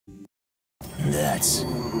And that's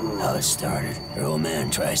how it started. Her old man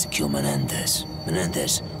tries to kill Menendez.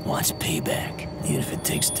 Menendez wants payback, even if it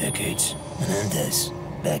takes decades. Menendez,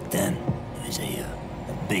 back then, was a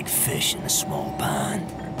big fish in a small pond.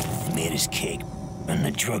 He made his cake, running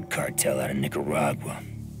a drug cartel out of Nicaragua.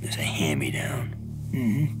 It was a hand-me-down.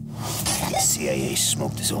 The CIA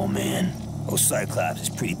smoked his old man. Old Cyclops is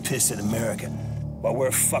pretty pissed at America. While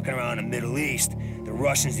we're fucking around the Middle East, the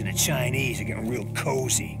Russians and the Chinese are getting real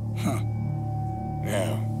cozy.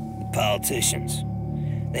 Now, the politicians,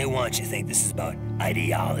 they want you to think this is about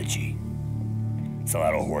ideology. It's a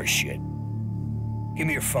lot of horse shit. Give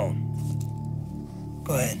me your phone.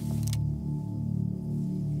 Go ahead.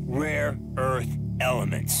 Rare earth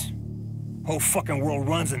elements. Whole fucking world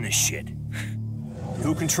runs on this shit.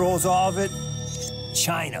 Who controls all of it?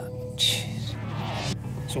 China. Jeez.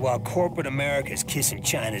 So while corporate America is kissing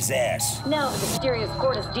China's ass... Now the mysterious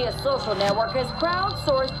Cortes Diaz social network has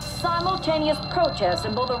crowdsourced simultaneous protests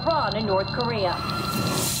in both Iran and North Korea.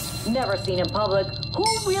 Never seen in public, who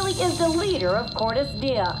really is the leader of Cortes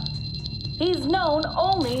Diaz? He's known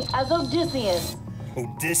only as Odysseus.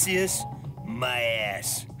 Odysseus? My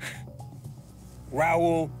ass.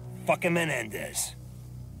 Raul fucking Menendez.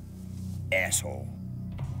 Asshole.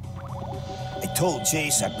 I told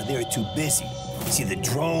JSOC, but they were too busy. See, the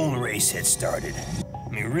drone race had started. I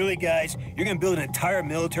mean, really, guys? You're gonna build an entire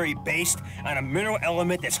military based on a mineral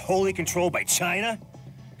element that's wholly controlled by China?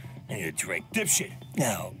 I need a drink. Dipshit.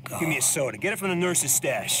 No, God. Give me a soda. Get it from the nurse's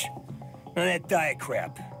stash. None of that diet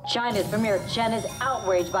crap. China's Premier Chen is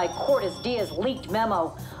outraged by Cortes Diaz's leaked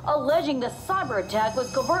memo, alleging the cyber attack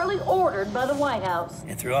was covertly ordered by the White House.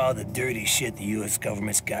 And through all the dirty shit the U.S.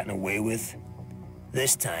 government's gotten away with,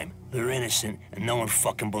 this time, they're innocent and no one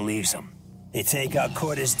fucking believes them. They take out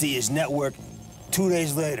Cortes Diaz's network. 2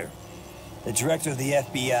 days later, the director of the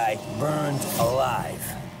FBI burned alive.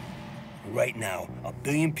 Right now, 1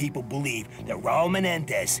 billion people believe that Raul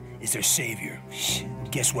Menendez is their savior.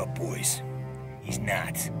 Guess what, boys? He's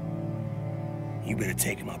not. You better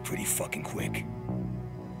take him out pretty fucking quick.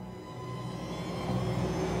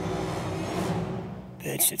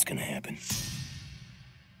 That shit's gonna happen.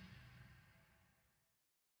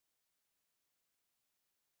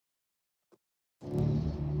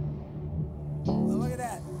 Look at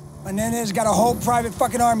that. Menendez got a whole private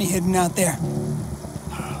fucking army hidden out there.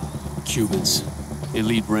 Cubans.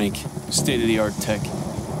 Elite rank. State-of-the-art tech.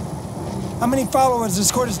 How many followers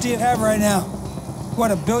does Cortes Diaz have right now? What,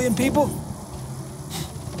 1 billion people?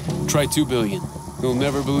 Try 2 billion. They'll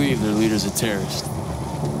never believe their leader's a terrorist.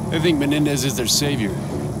 They think Menendez is their savior.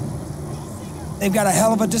 They've got a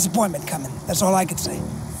hell of a disappointment coming. That's all I can say.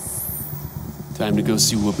 Time to go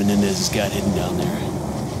see what Menendez has got hidden down there.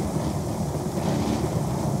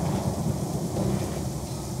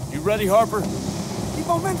 You ready, Harper? Keep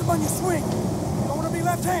momentum on your swing. Don't want to be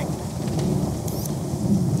left hanging.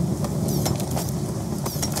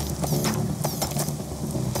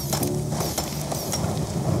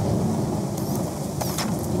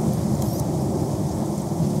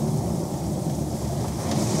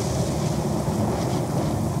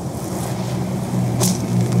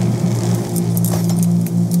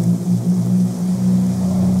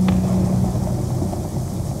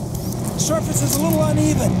 Surface is a little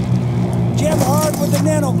uneven. Jam hard with the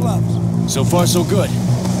nano gloves. So far, so good.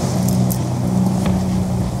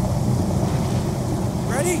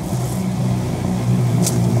 Ready?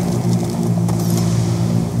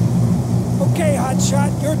 Okay,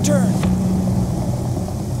 hotshot, your turn.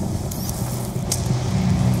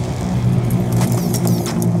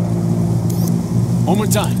 One more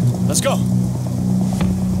time. Let's go.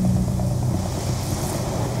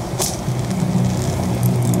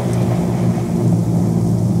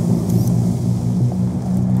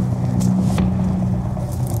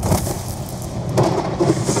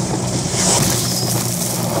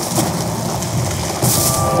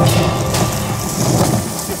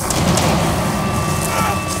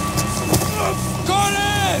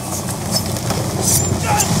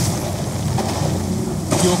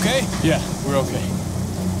 You okay? Yeah, we're okay.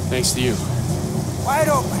 Thanks to you. Wide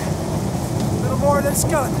open. A little more than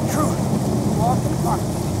skeleton crew. Walk and park.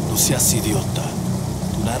 No seas idiota.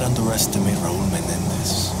 Do not underestimate Raul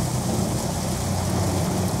Menendez.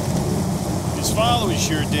 His followers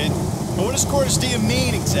sure did. But what does Cortes Diaz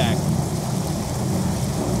mean exactly?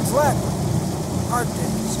 It's Latin. Art day,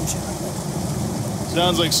 some shit like that.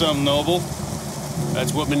 Sounds like something noble.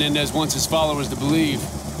 That's what Menendez wants his followers to believe.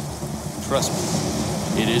 Trust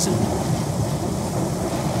me, it isn't.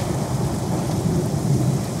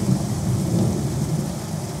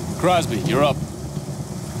 Crosby, you're up.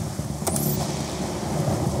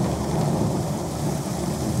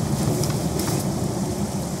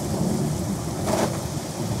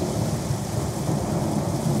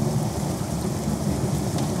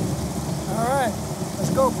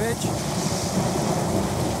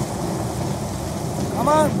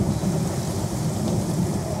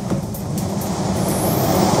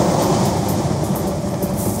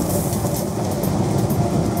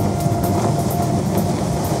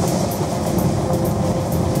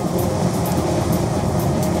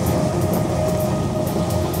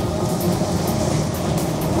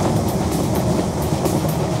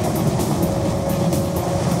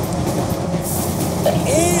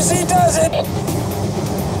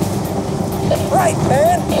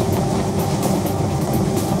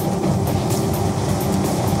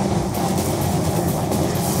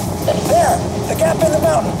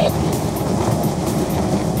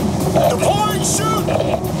 Deploying shoot!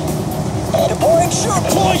 Deploying shoot!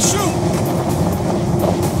 Deploy shoot!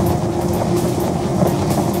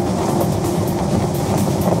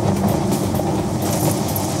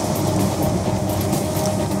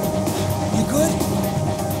 You good?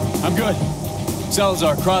 I'm good.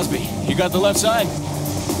 Salazar, Crosby, you got the left side?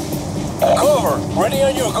 Cover! Ready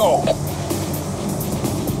on your go!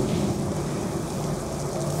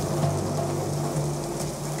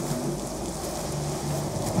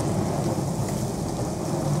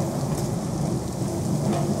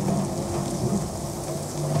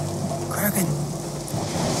 Kraken,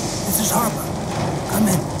 this is Harper. Come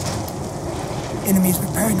in. Enemies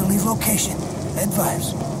preparing to leave location.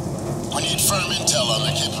 Advise. We need firm intel on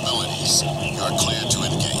their capabilities. You're clear to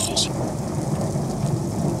engage.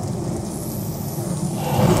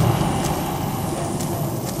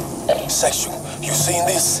 Section, you seen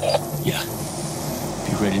this? Yeah.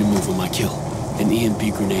 Be ready to move on my kill. An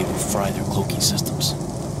EMP grenade will fry their cloaking systems.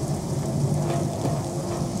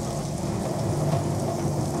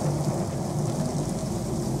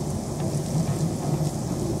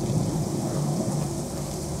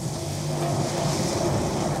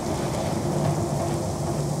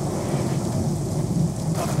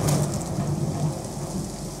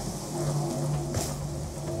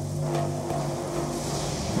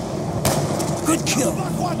 Good kill.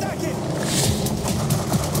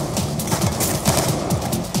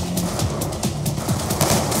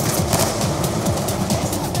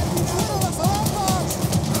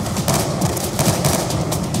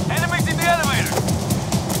 Enemies in the elevator!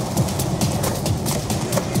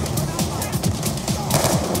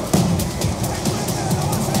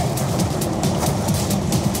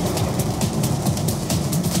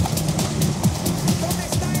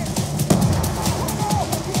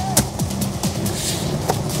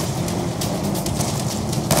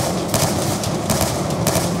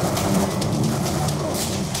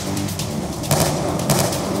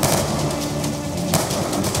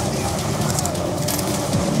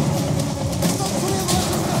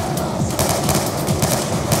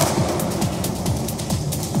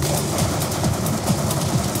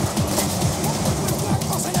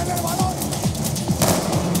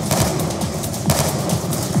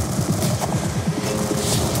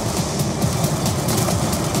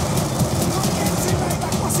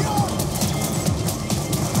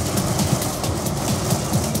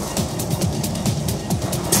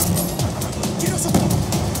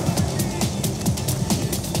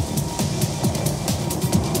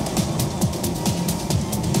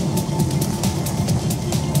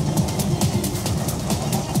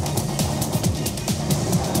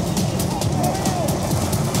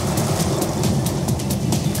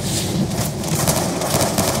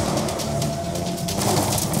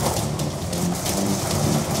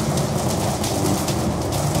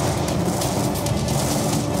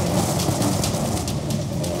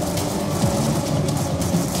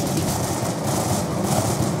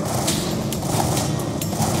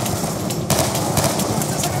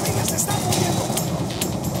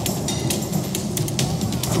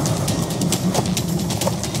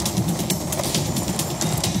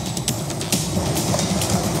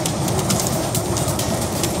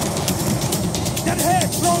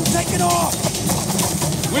 Take it off!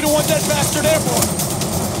 We don't want that bastard airborne!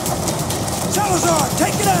 Salazar,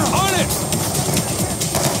 take it out! On it!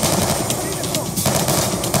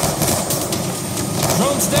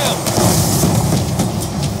 Drone's down!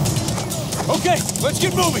 Okay, let's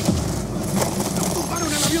get moving!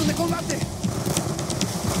 ¡Tumbaron el avión de combate!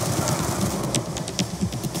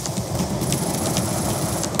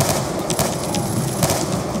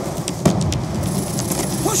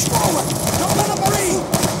 Push forward! Don't let them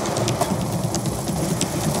breathe!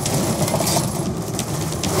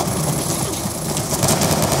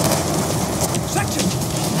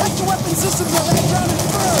 Weapon systems are laid down and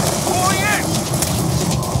burned! Pulling in!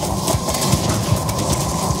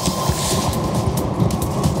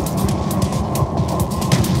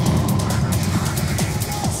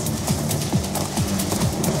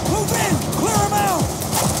 Move in! Clear them out!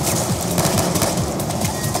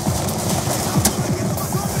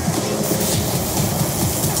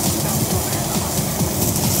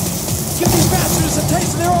 Give these bastards a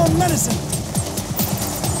taste of their own medicine!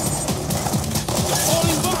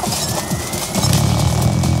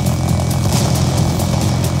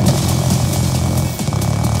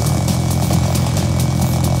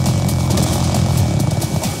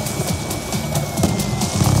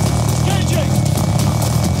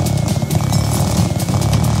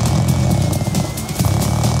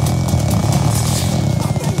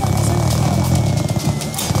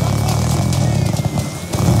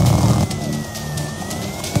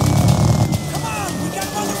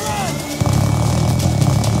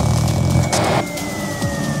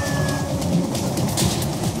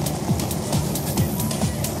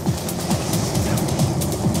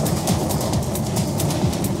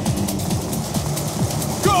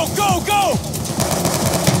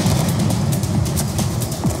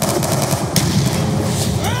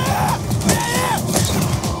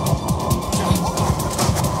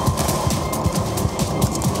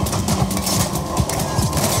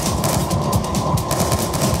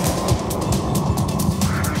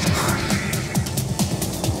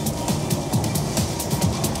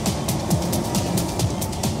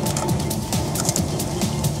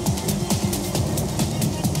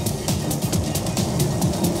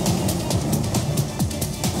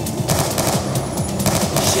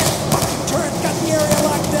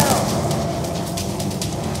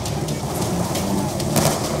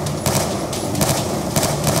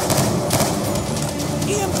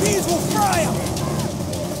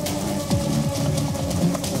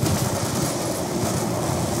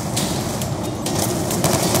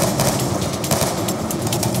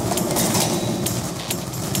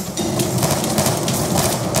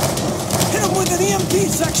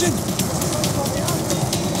 section!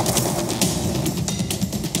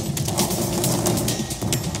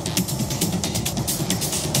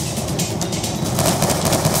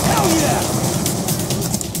 Hell yeah!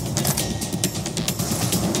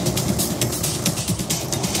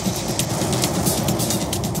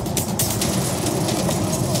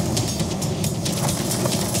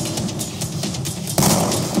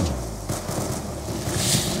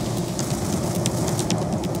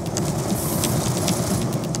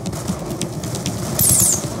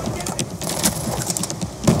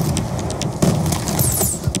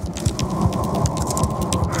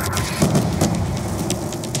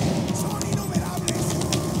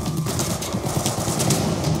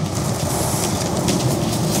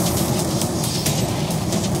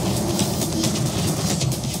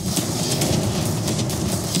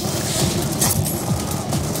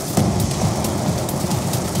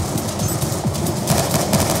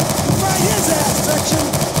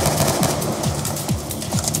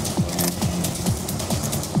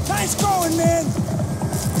 Nice going, man!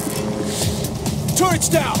 Turrets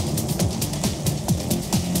down!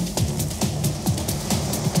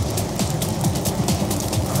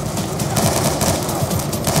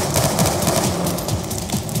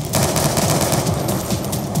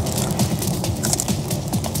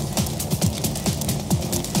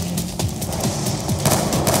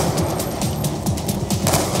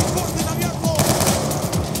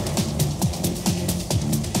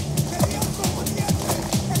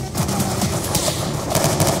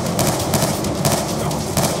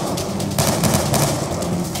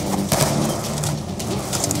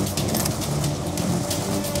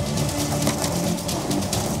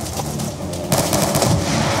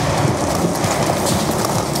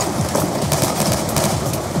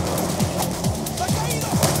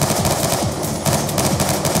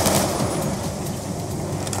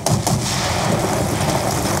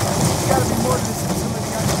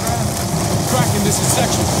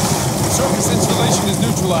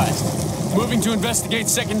 Moving to investigate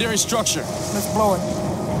secondary structure. Let's blow it.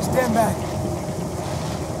 Stand back.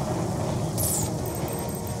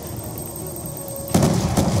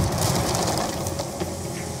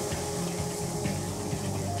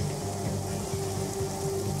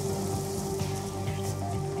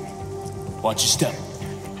 Watch your step.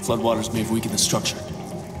 Floodwaters may have weakened the structure.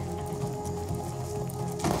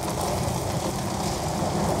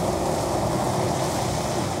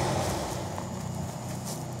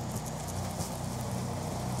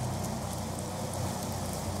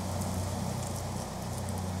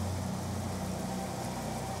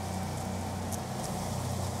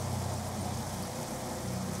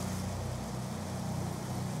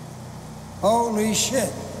 Holy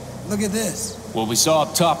shit. Look at this. What we saw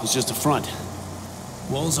up top was just a front.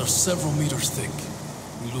 Walls are several meters thick.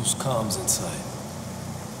 We lose comms inside.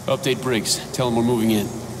 Update Briggs. Tell him we're moving in.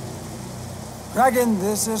 Dragon,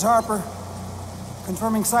 this is Harper.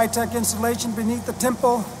 Confirming SciTech installation beneath the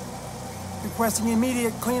temple. Requesting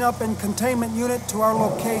immediate cleanup and containment unit to our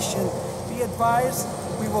location. Be advised,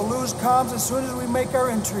 we will lose comms as soon as we make our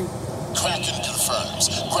entry. Kraken confirms.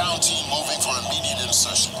 Ground team moving for immediate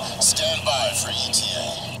insertion. Stand by for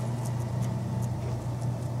ETA.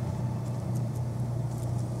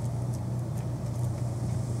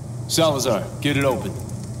 Salazar, get it open.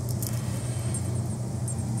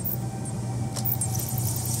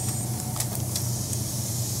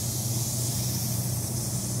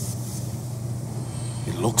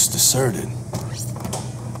 It looks deserted.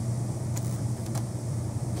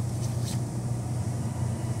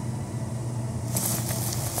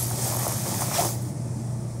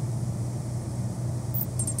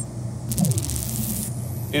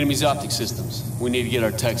 Enemy's optic systems. We need to get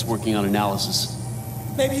our techs working on analysis.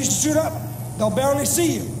 Maybe you should shoot up. They'll barely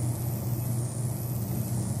see you.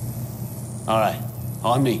 All right,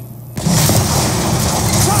 on me.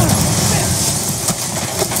 Son of a bitch!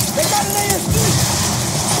 They got an ASD!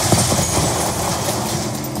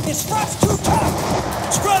 His front's too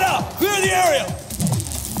tough! Spread out! Clear the area!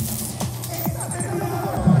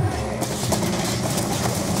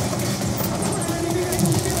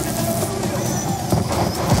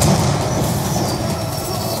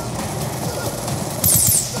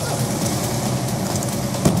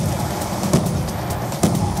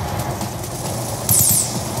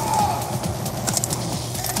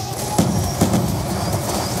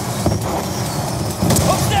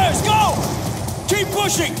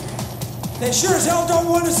 Pushing! They sure as hell don't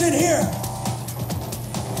want us in here!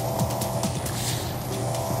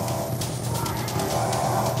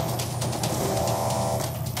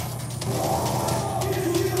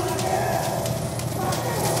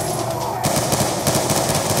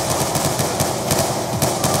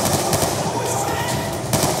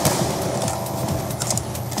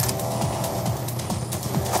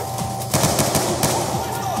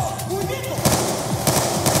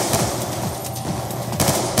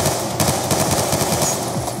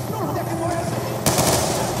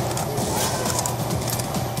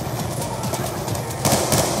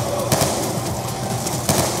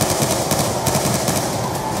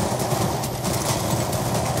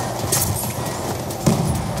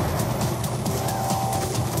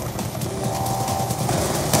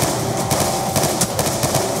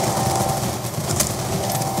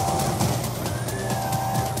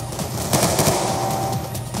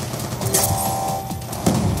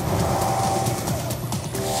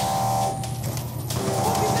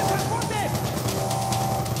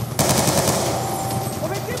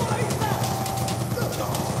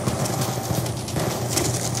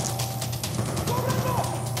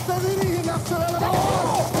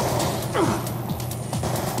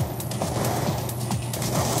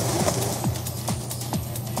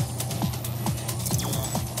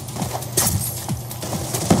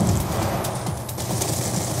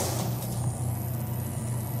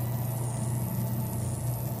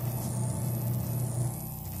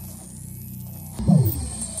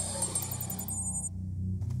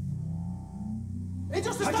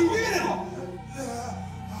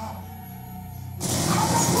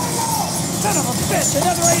 Son of a bitch,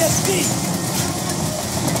 another ASD!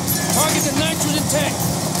 Target the nitrogen tank.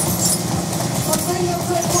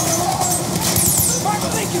 Mark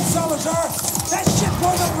Lincoln, Salazar! That shit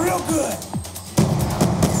blows up real good!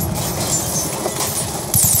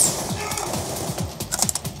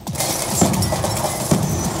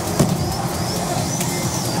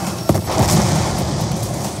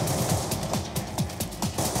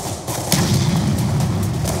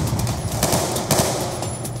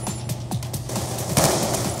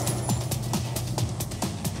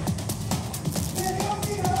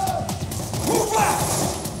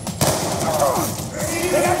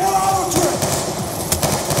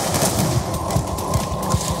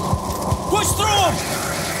 Push through him!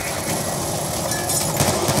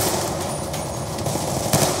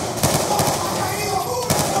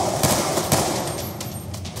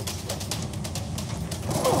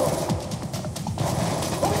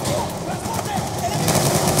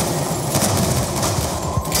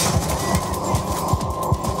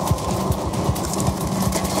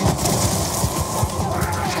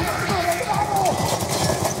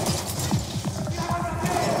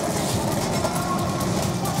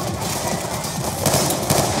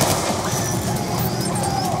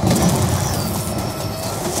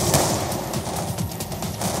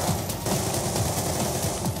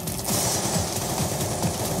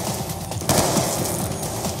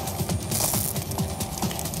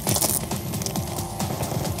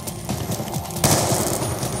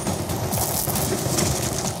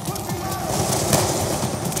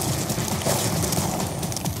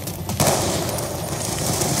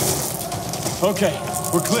 Okay,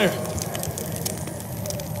 we're clear.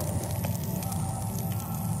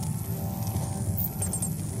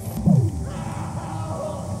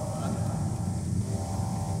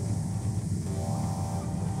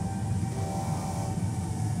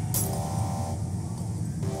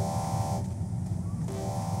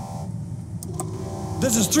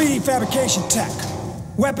 This is 3D fabrication tech.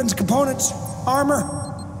 Weapons, components, armor.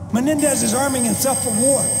 Menendez is arming himself for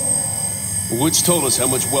war. Woods told us how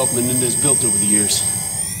much wealth Menendez built over the years.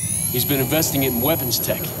 He's been investing it in weapons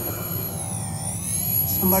tech.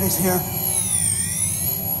 Somebody's here.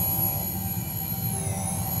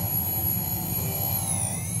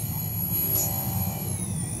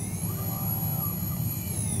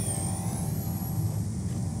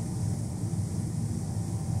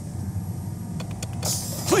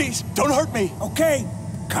 Please, don't hurt me. Okay,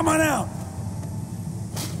 come on out.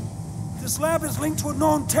 This lab is linked to a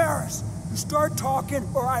known terrorist. You start talking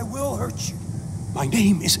or I will hurt you. My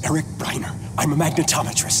name is Eric Briner. I'm a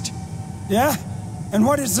magnetometrist. Yeah? And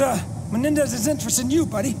what is, Menendez's interest in you,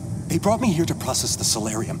 buddy? They brought me here to process the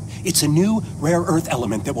Celerium. It's a new rare earth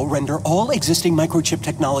element that will render all existing microchip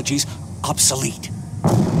technologies obsolete.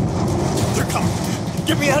 They're coming.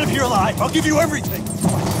 Get me out of here alive. I'll give you everything.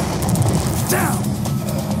 Down!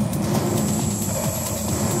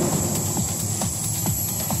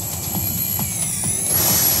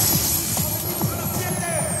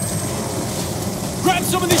 Grab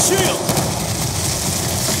some of these shields!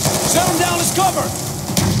 Set them down as cover!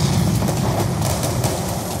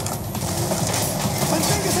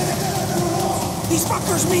 These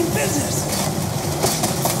fuckers mean business!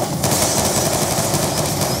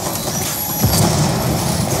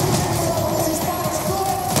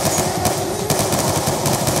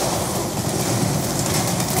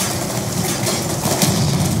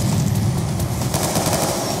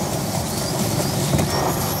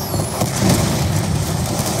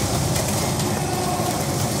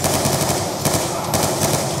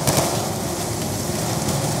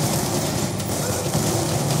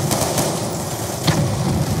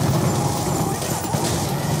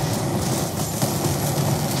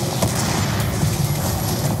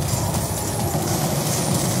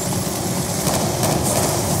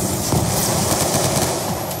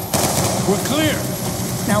 We're clear!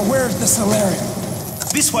 Now where's the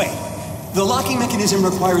Celerium? This way. The locking mechanism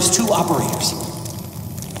requires 2 operators.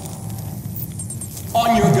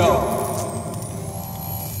 On your go.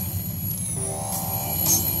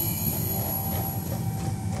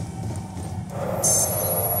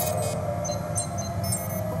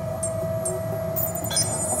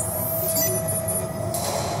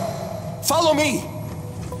 Follow me!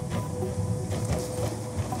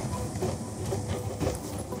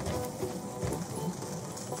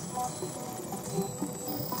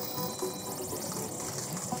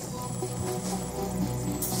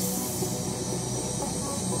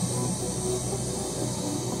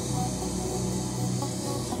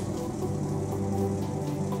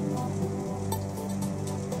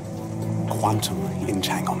 Quantum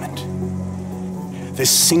entanglement. This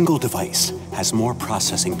single device has more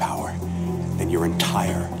processing power than your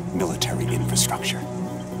entire military infrastructure.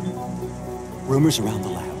 Rumors around the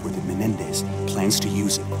lab were that Menendez plans to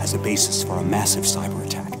use it as a basis for a massive cyber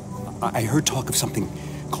attack. I heard talk of something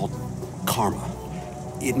called Karma.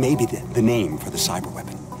 It may be the name for the cyber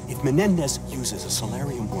weapon. If Menendez uses a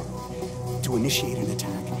Celerium worm to initiate an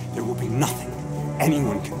attack, there will be nothing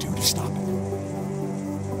anyone can do to stop it.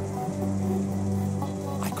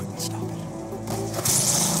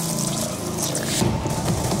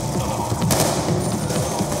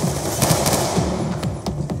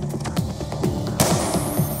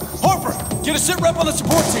 Get a sit rep on the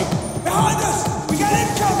support team. Behind us! We got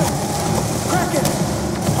incoming! Kraken!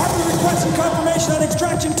 Harper requesting confirmation on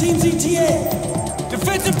extraction team's ETA.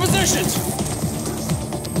 Defensive positions!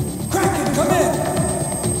 Kraken, come in!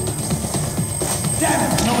 Damn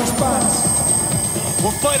it, no response.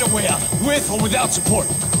 We'll fight our way out, with or without support.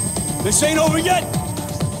 This ain't over yet!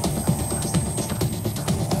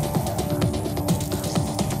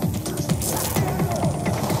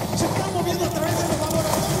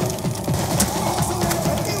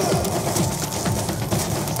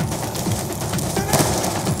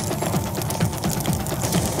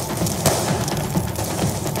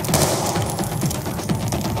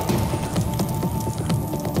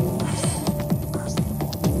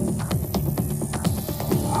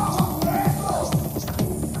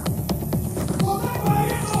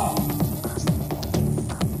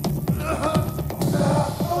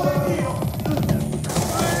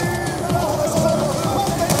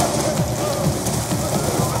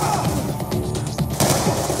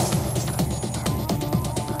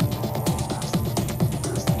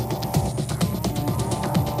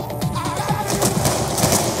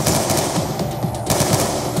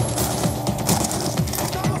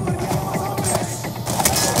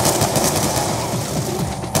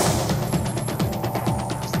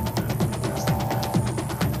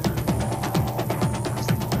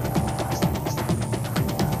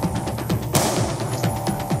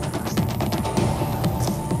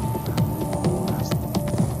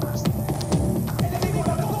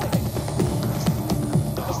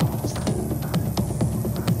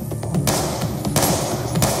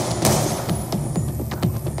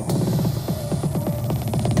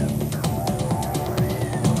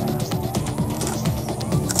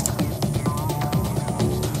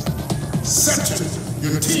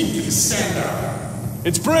 Your team can stand out.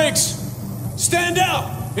 It's Briggs! Stand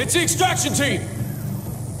out! It's the extraction team!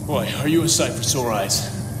 Boy, are you a sight for sore eyes.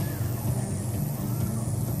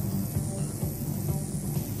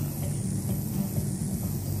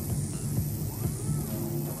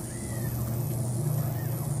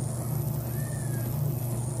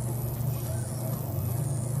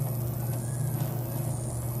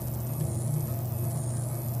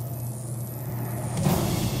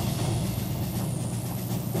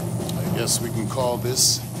 Guess we can call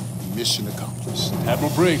this mission accomplished.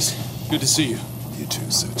 Admiral Briggs, good to see you. You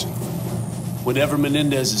too, Sergeant. Whatever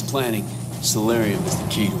Menendez is planning, Celerium is the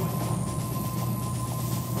key to it.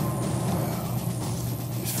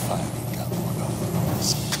 We finally got one of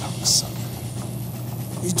this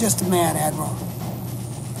cocksucker. He's just a man, Admiral.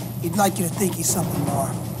 He'd like you to think he's something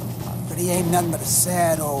more. But he ain't nothing but a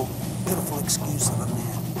sad, old, pitiful excuse of a man.